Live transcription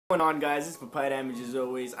What's going on, guys? It's papaya damage as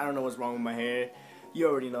always. I don't know what's wrong with my hair. You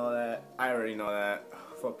already know that. I already know that.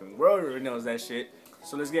 Fucking world already knows that shit.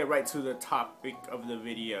 So let's get right to the topic of the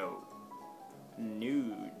video.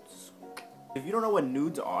 Nudes. If you don't know what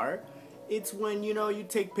nudes are, it's when, you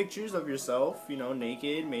take pictures of yourself,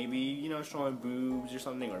 naked, maybe, showing boobs or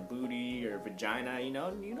something, or booty, or vagina,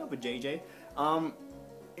 vajayjay.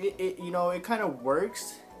 It kind of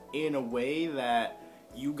works in a way that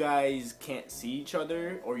you guys can't see each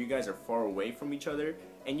other, or you guys are far away from each other,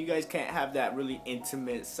 and you guys can't have that really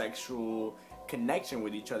intimate sexual connection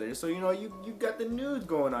with each other. So you got the nudes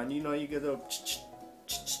going on. You get the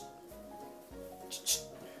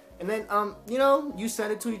and then you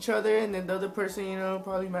send it to each other, and then the other person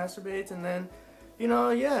probably masturbates, and then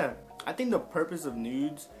yeah. I think the purpose of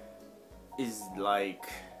nudes is like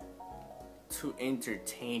to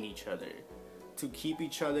entertain each other, to keep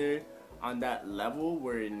each other on that level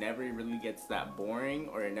where it never really gets that boring,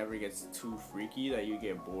 or it never gets too freaky that you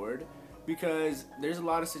get bored. Because there's a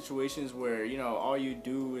lot of situations where all you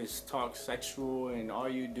do is talk sexual, and all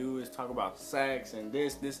you do is talk about sex and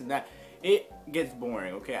this and that. It gets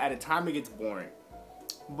boring, okay? At a time it gets boring.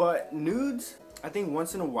 But nudes, I think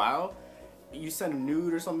once in a while you send a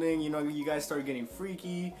nude or something, you guys start getting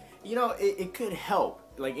freaky. It could help.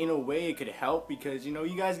 Like, in a way it could help, because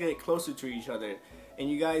you guys get closer to each other, and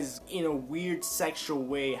you guys in a weird sexual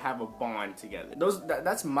way have a bond together.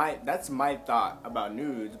 That's my thought about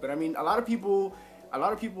nudes. But I mean, a lot of people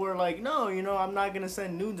are like, no, I'm not gonna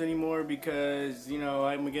send nudes anymore because I'm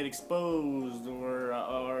gonna get exposed,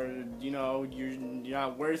 or you're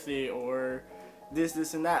not worth it, or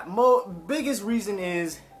this and that. Biggest reason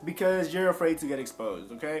is because you're afraid to get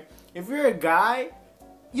exposed. Okay, if you're a guy,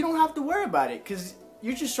 you don't have to worry about it, because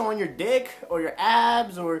you're just showing your dick or your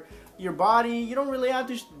abs or your body. You don't really have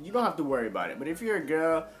to. You don't have to worry about it. But if you're a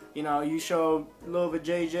girl, you show a little bit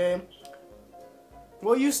JJ.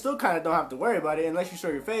 Well, you still kind of don't have to worry about it unless you show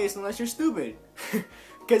your face, unless you're stupid.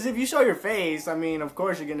 Because if you show your face, I mean, of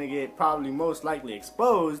course you're gonna get probably most likely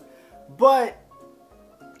exposed. But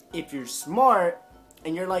if you're smart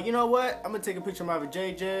and you're like, you know what, I'm gonna take a picture of my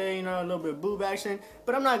JJ, a little bit of boob action,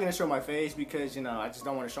 but I'm not gonna show my face because I just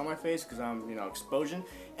don't want to show my face because I'm exposure.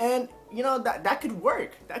 And that could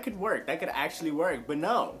work. That could actually work. But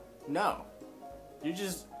no, you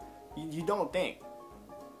don't think.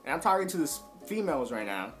 And I'm talking to the females right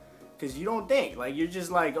now, because you don't think. Like, you're just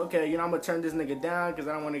like, okay, I'm gonna turn this nigga down because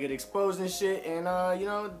I don't want to get exposed and shit. And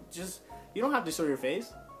just, you don't have to show your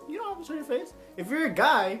face. You don't have to show your face. If you're a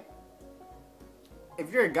guy,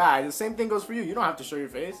 the same thing goes for you. You don't have to show your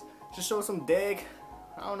face. Just show some dick.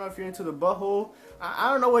 I don't know if you're into the butthole. I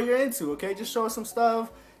don't know what you're into, okay? Just show some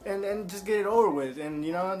stuff and just get it over with. And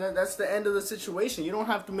that's the end of the situation. You don't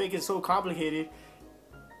have to make it so complicated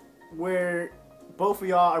where both of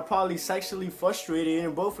y'all are probably sexually frustrated,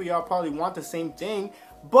 and both of y'all probably want the same thing,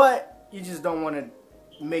 but you just don't want to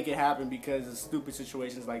make it happen because of stupid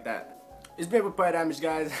situations like that. It's been papaya damage,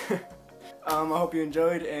 guys. I hope you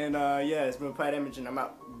enjoyed, and yeah, it's been papaya damage, and I'm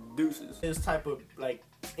out. Deuces. This type of like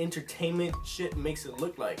entertainment shit makes it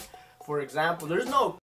look like, for example, there's no